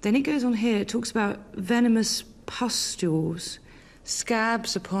 Then it goes on here, it talks about venomous pustules,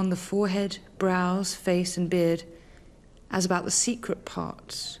 scabs upon the forehead, brows, face, and beard, as about the secret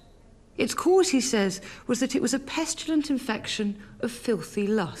parts. Its cause, he says, was that it was a pestilent infection of filthy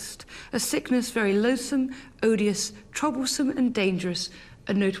lust, a sickness very loathsome, odious, troublesome, and dangerous,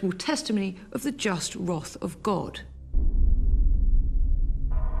 a notable testimony of the just wrath of God.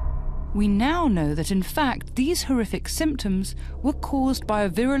 We now know that, in fact, these horrific symptoms were caused by a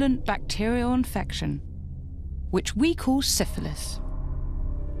virulent bacterial infection, which we call syphilis.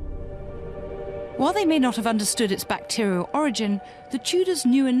 While they may not have understood its bacterial origin, the Tudors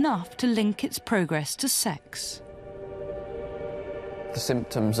knew enough to link its progress to sex. The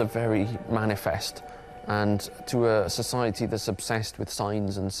symptoms are very manifest, and to a society that's obsessed with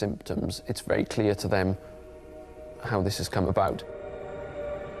signs and symptoms, it's very clear to them how this has come about.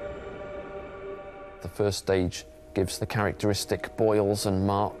 The first stage gives the characteristic boils and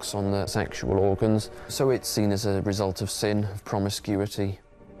marks on the sexual organs, so it's seen as a result of sin, of promiscuity.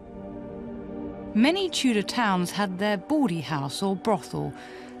 Many Tudor towns had their bawdy house or brothel,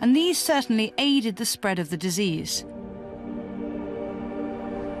 and these certainly aided the spread of the disease.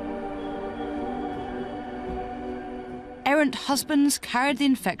 Errant husbands carried the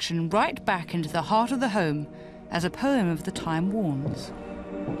infection right back into the heart of the home, as a poem of the time warns.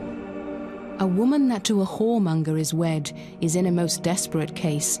 A woman that to a whoremonger is wed is in a most desperate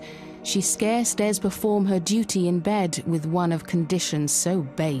case. She scarce dares perform her duty in bed with one of condition so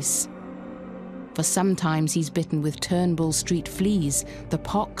base. For sometimes he's bitten with Turnbull Street fleas, the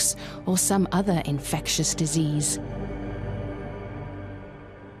pox, or some other infectious disease.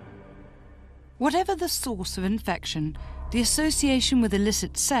 Whatever the source of infection, the association with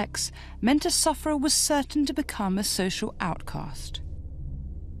illicit sex meant a sufferer was certain to become a social outcast.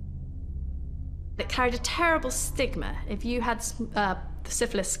 It carried a terrible stigma. If you had the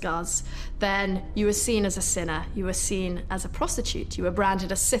syphilis scars, then you were seen as a sinner, you were seen as a prostitute, you were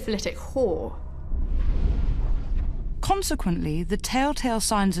branded a syphilitic whore. Consequently, the telltale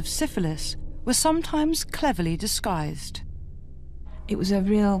signs of syphilis were sometimes cleverly disguised. It was a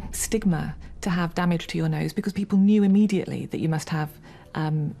real stigma to have damage to your nose because people knew immediately that you must have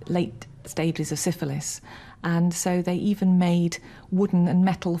late stages of syphilis. And so they even made wooden and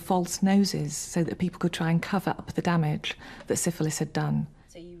metal false noses so that people could try and cover up the damage that syphilis had done.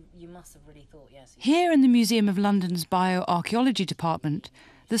 So you must have really thought, yes. Here in the Museum of London's Bioarchaeology Department,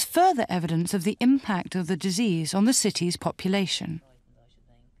 there's further evidence of the impact of the disease on the city's population.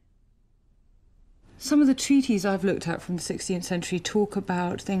 Some of the treaties I've looked at from the 16th century talk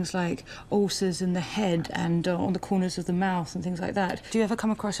about things like ulcers in the head and on the corners of the mouth and things like that. Do you ever come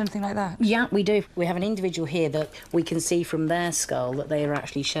across anything like that? Yeah, we do. We have an individual here that we can see from their skull that they are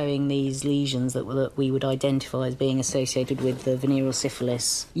actually showing these lesions that we would identify as being associated with the venereal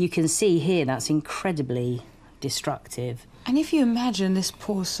syphilis. You can see here that's incredibly destructive. And if you imagine this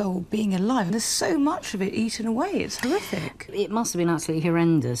poor soul being alive, there's so much of it eaten away, it's horrific. It must have been absolutely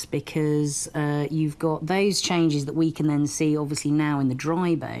horrendous because you've got those changes that we can then see obviously now in the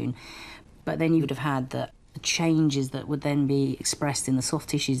dry bone, but then you would have had the changes that would then be expressed in the soft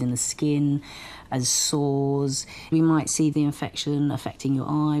tissues in the skin as sores. We might see the infection affecting your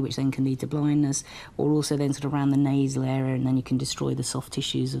eye, which then can lead to blindness, or also then sort of around the nasal area, and then you can destroy the soft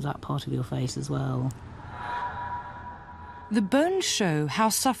tissues of that part of your face as well. The bones show how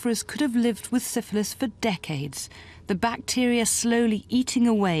sufferers could have lived with syphilis for decades, the bacteria slowly eating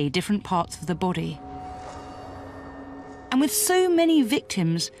away different parts of the body. And with so many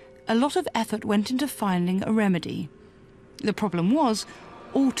victims, a lot of effort went into finding a remedy. The problem was,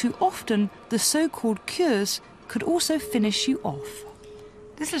 all too often, the so-called cures could also finish you off.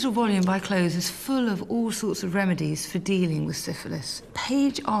 This little volume by Close is full of all sorts of remedies for dealing with syphilis.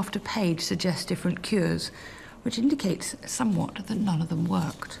 Page after page suggests different cures, which indicates somewhat that none of them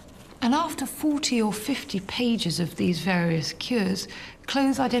worked. And after 40 or 50 pages of these various cures,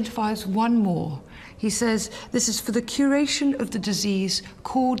 Close identifies one more. He says this is for the curation of the disease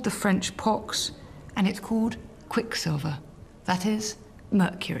called the French pox, and it's called quicksilver, that is,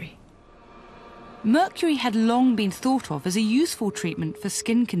 mercury. Mercury had long been thought of as a useful treatment for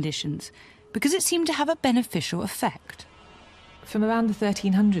skin conditions because it seemed to have a beneficial effect. From around the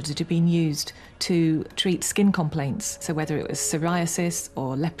 1300s, it had been used to treat skin complaints, so whether it was psoriasis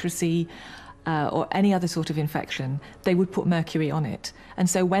or leprosy or any other sort of infection, they would put mercury on it. And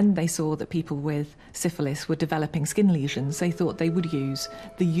so when they saw that people with syphilis were developing skin lesions, they thought they would use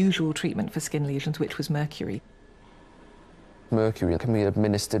the usual treatment for skin lesions, which was mercury. Mercury can be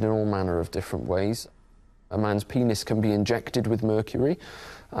administered in all manner of different ways. A man's penis can be injected with mercury.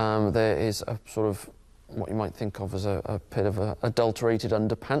 There is a sort of what you might think of as a bit of adulterated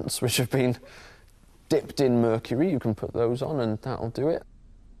underpants, which have been dipped in mercury. You can put those on and that'll do it.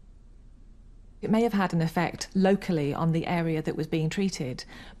 It may have had an effect locally on the area that was being treated,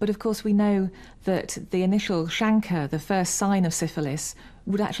 but of course we know that the initial chancre, the first sign of syphilis,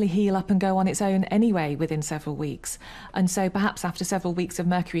 would actually heal up and go on its own anyway within several weeks. And so perhaps after several weeks of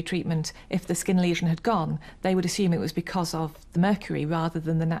mercury treatment, if the skin lesion had gone, they would assume it was because of the mercury rather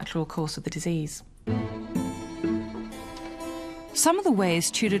than the natural course of the disease. Some of the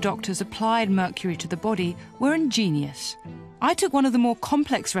ways Tudor doctors applied mercury to the body were ingenious. I took one of the more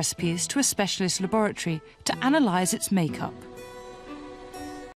complex recipes to a specialist laboratory to analyse its makeup.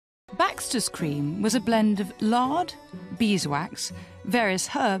 Baxter's cream was a blend of lard, beeswax,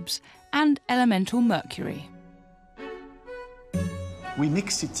 various herbs and elemental mercury. We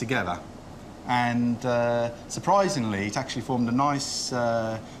mixed it together and surprisingly it actually formed a nice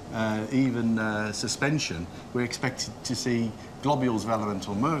even suspension. We expected to see globules of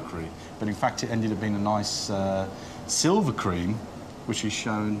elemental mercury, but in fact it ended up being a nice silver cream, which is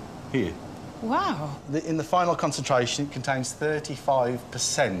shown here. Wow. In the final concentration, it contains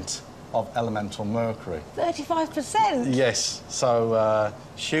 35% of elemental mercury. 35%? Yes, so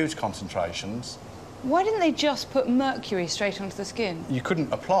huge concentrations. Why didn't they just put mercury straight onto the skin? You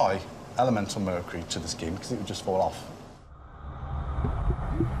couldn't apply elemental mercury to the skin because it would just fall off.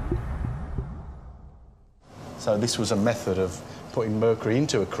 So this was a method of putting mercury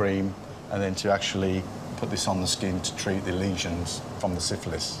into a cream and then to actually put this on the skin to treat the lesions from the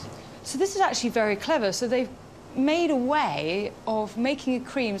syphilis. So this is actually very clever. So they've made a way of making a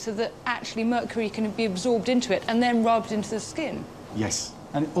cream so that actually mercury can be absorbed into it and then rubbed into the skin. Yes,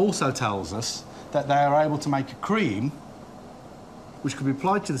 and it also tells us that they are able to make a cream which could be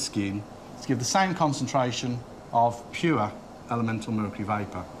applied to the skin to give the same concentration of pure elemental mercury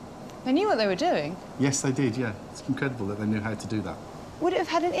vapour. They knew what they were doing. Yes, they did, yeah. It's incredible that they knew how to do that. Would it have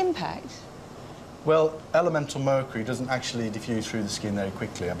had an impact? Well, elemental mercury doesn't actually diffuse through the skin very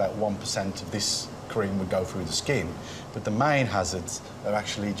quickly. About 1% of this cream would go through the skin, but the main hazards are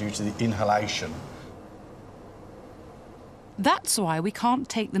actually due to the inhalation. That's why we can't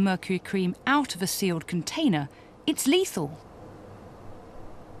take the mercury cream out of a sealed container. It's lethal.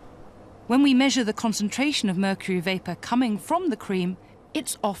 When we measure the concentration of mercury vapour coming from the cream,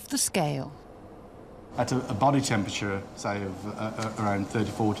 it's off the scale. At a body temperature, say, of around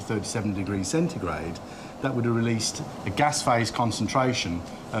 34 to 37 degrees centigrade, that would have released a gas phase concentration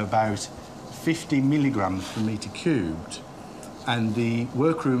of about 50 milligrams per metre cubed. And the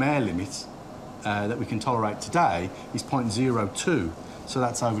workroom air limit that we can tolerate today is 0.02. So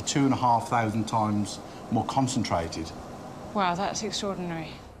that's over 2,500 times more concentrated. Wow, that's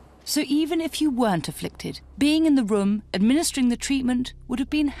extraordinary. So even if you weren't afflicted, being in the room, administering the treatment would have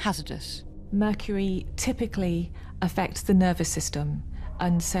been hazardous. Mercury typically affects the nervous system,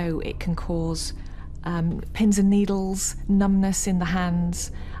 and so it can cause pins and needles, numbness in the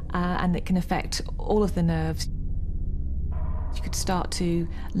hands, and it can affect all of the nerves. You could start to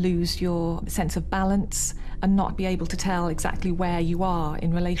lose your sense of balance and not be able to tell exactly where you are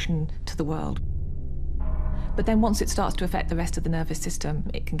in relation to the world. But then once it starts to affect the rest of the nervous system,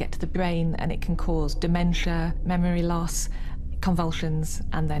 it can get to the brain and it can cause dementia, memory loss, convulsions,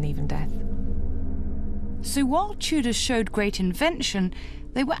 and then even death. So while Tudors showed great invention,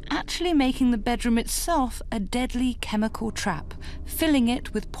 they were actually making the bedroom itself a deadly chemical trap, filling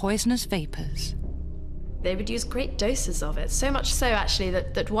it with poisonous vapours. They would use great doses of it, so much so actually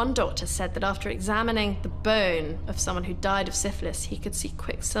that one doctor said that after examining the bone of someone who died of syphilis, he could see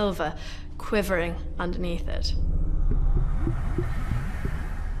quicksilver quivering underneath it.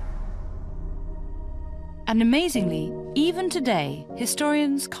 And amazingly, even today,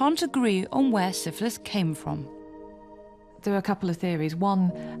 historians can't agree on where syphilis came from. There are a couple of theories.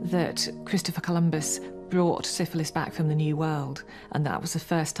 One, that Christopher Columbus brought syphilis back from the New World, and that was the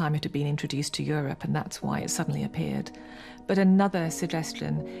first time it had been introduced to Europe, and that's why it suddenly appeared. But another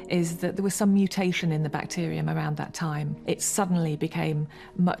suggestion is that there was some mutation in the bacterium around that time. It suddenly became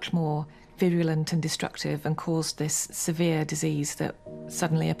much more virulent and destructive and caused this severe disease that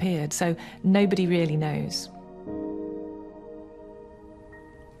suddenly appeared. So nobody really knows.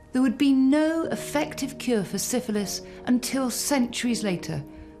 There would be no effective cure for syphilis until centuries later,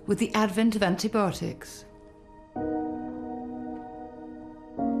 with the advent of antibiotics.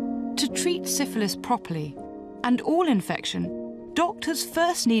 To treat syphilis properly, and all infection, doctors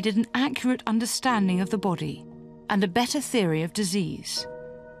first needed an accurate understanding of the body and a better theory of disease.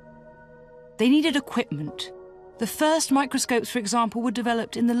 They needed equipment. The first microscopes, for example, were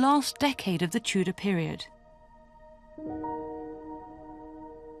developed in the last decade of the Tudor period.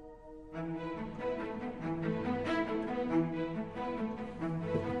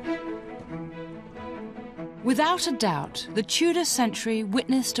 Without a doubt, the Tudor century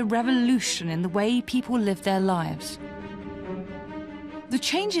witnessed a revolution in the way people lived their lives. The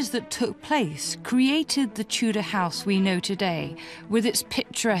changes that took place created the Tudor house we know today, with its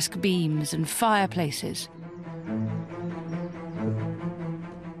picturesque beams and fireplaces.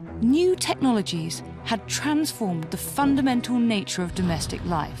 New technologies had transformed the fundamental nature of domestic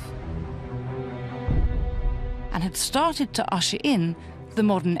life and had started to usher in the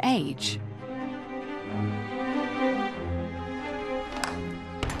modern age.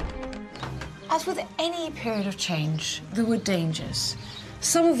 As with any period of change, there were dangers,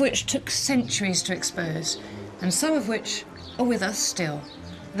 some of which took centuries to expose, and some of which are with us still,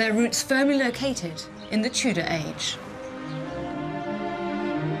 their roots firmly located in the Tudor age.